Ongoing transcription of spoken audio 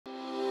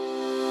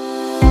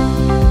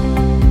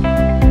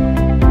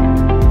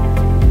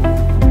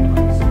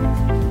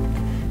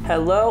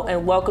Hello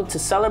and welcome to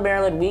Southern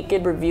Maryland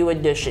Weekend Review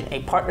Edition,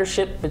 a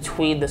partnership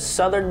between the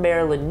Southern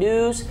Maryland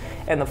News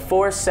and the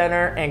Forrest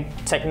Center and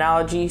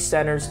Technology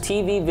Center's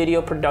TV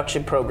video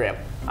production program.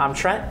 I'm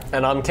Trent.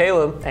 And I'm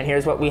Kaleb. And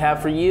here's what we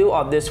have for you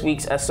on this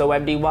week's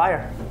SoMd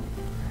WiRE.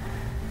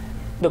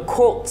 The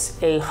Colts,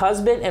 a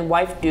husband and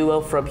wife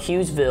duo from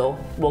Hughesville,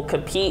 will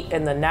compete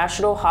in the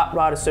National Hot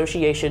Rod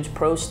Association's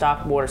Pro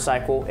Stock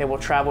Motorcycle and will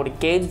travel to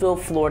Gainesville,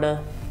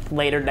 Florida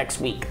later next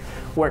week,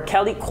 where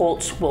Kelly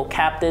Colts will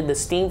captain the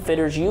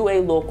Steamfitters UA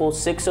Local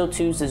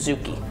 602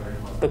 Suzuki.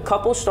 The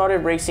couple started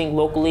racing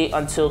locally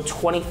until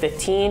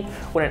 2015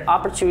 when an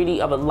opportunity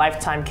of a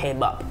lifetime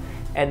came up,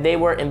 and they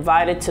were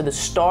invited to the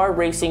Star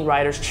Racing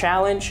Riders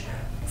Challenge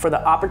for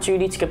the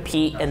opportunity to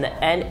compete in the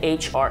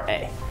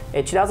NHRA.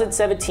 In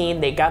 2017,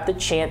 they got the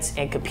chance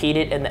and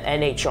competed in the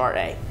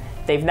NHRA.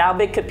 They've now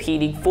been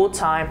competing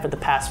full-time for the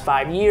past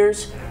 5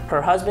 years.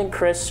 Her husband,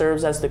 Chris,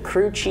 serves as the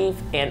crew chief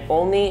and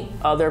only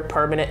other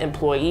permanent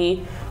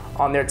employee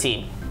on their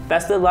team.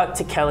 Best of luck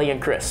to Kelly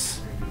and Chris.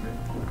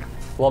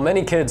 While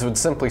many kids would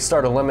simply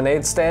start a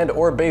lemonade stand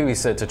or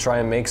babysit to try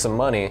and make some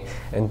money,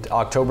 in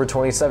October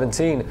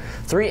 2017,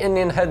 3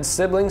 Indian Head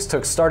siblings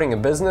took starting a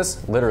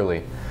business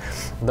literally.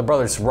 The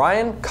brothers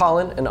Ryan,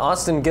 Colin, and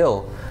Austin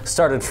Gill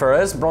started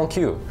Forrest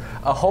Broncu,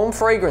 a home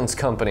fragrance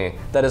company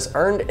that has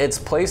earned its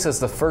place as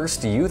the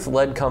first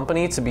youth-led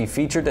company to be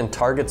featured in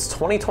Target's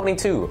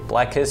 2022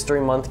 Black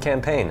History Month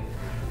campaign.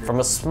 From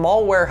a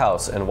small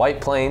warehouse in White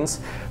Plains,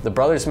 the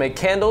brothers make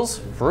candles,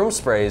 room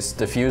sprays,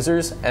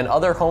 diffusers, and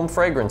other home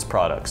fragrance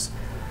products.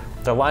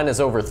 Their line is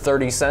over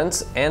 30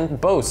 cents and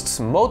boasts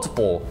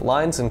multiple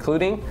lines,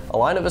 including a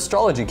line of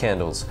astrology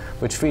candles,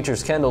 which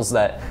features candles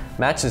that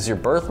matches your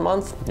birth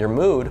month, your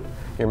mood,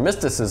 your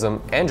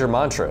mysticism, and your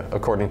mantra,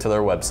 according to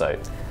their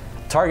website.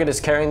 Target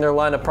is carrying their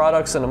line of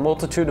products in a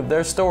multitude of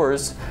their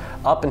stores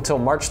up until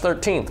March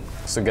 13th,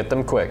 so get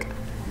them quick.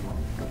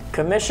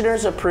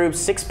 Commissioners approved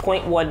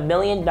 $6.1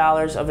 million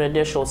of an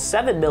additional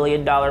 $7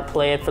 million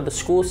plan for the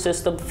school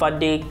system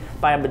funding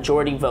by a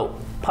majority vote.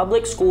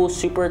 Public School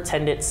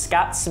Superintendent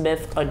Scott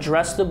Smith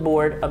addressed the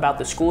board about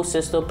the school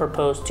system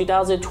proposed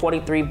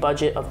 2023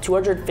 budget of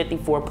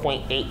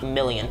 $254.8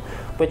 million,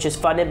 which is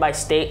funded by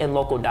state and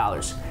local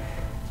dollars.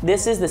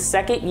 This is the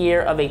second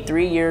year of a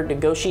 3-year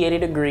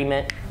negotiated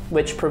agreement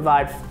which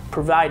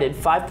provided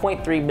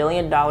 $5.3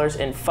 million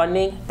in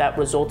funding that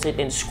resulted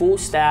in school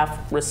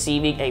staff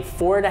receiving a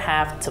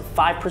 4.5% to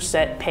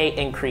 5% pay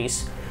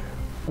increase,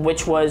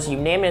 which was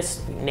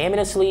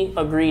unanimously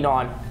agreed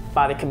on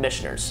by the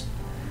commissioners.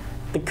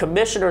 The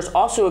commissioners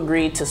also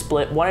agreed to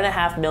split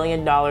 $1.5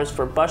 million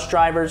for bus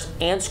drivers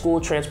and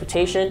school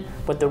transportation,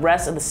 with the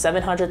rest of the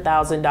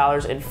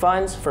 $700,000 in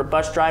funds for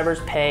bus drivers'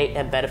 pay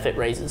and benefit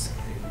raises.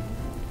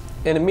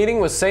 In a meeting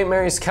with St.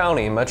 Mary's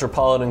County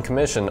Metropolitan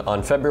Commission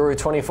on February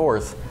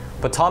 24th,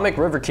 Potomac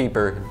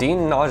Riverkeeper Dean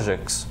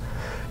Najix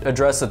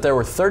addressed that there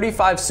were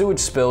 35 sewage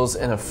spills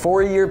in a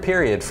 4-year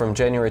period from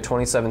January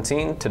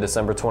 2017 to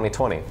December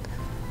 2020.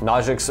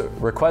 Najix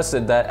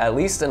requested that at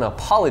least an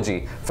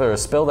apology for a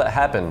spill that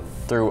happened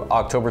through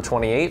October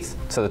 28th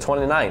to the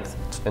 29th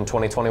in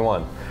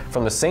 2021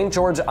 from the St.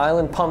 George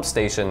Island pump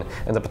station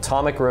in the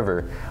Potomac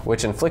River,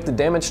 which inflicted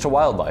damage to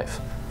wildlife.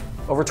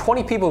 Over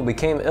 20 people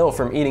became ill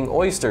from eating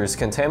oysters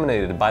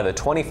contaminated by the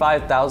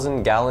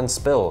 25,000-gallon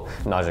spill,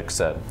 Najix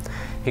said.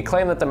 He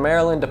claimed that the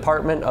Maryland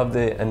Department of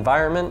the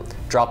Environment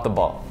dropped the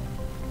ball.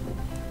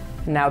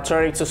 Now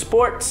turning to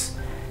sports,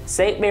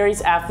 St.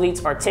 Mary's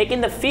athletes are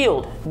taking the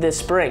field this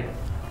spring.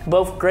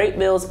 Both Great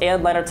Mills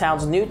and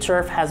Leonardtown's new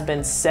turf has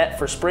been set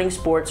for spring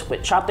sports,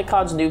 with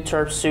Chopticon's new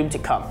turf soon to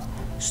come.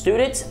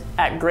 Students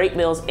at Great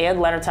Mills and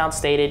Leonardtown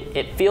stated,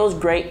 "It feels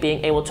great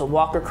being able to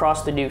walk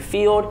across the new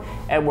field,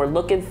 and we're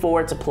looking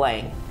forward to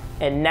playing.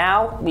 And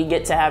now we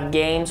get to have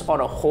games on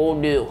a whole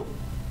new."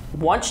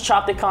 Once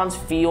Chopticon's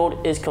field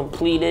is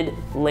completed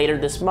later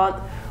this month,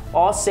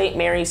 all St.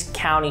 Mary's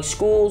County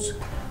schools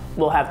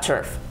will have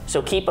turf.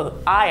 So keep an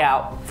eye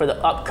out for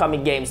the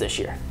upcoming games this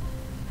year.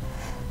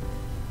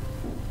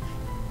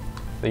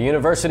 The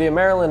University of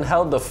Maryland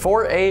held the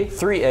 4A,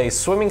 3A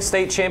Swimming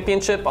State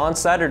Championship on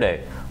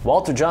Saturday.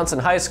 Walter Johnson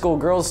High School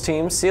girls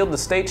team sealed the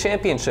state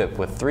championship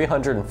with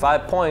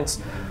 305 points,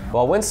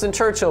 while Winston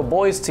Churchill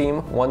boys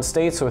team won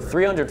states with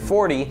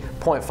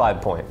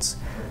 340.5 points.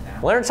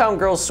 Leonardtown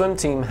girls swim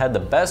team had the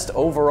best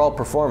overall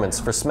performance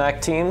for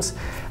SMAC teams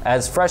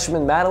as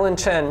freshman Madeline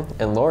Chen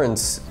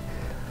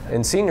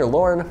and senior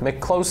Lauren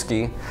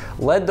McCloskey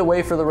led the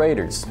way for the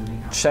Raiders.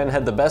 Chen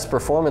had the best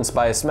performance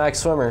by a SMAC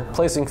swimmer,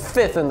 placing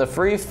 5th in the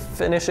free,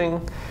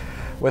 finishing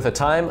with a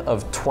time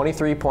of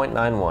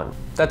 23.91.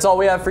 That's all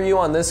we have for you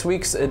on this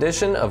week's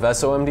edition of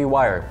SoMd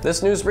WiRE.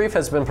 This news brief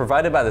has been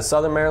provided by the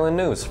Southern Maryland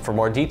News. For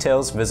more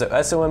details, visit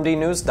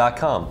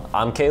SoMdnews.com.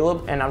 I'm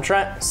Kaleb. And I'm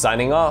Trent.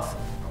 Signing off.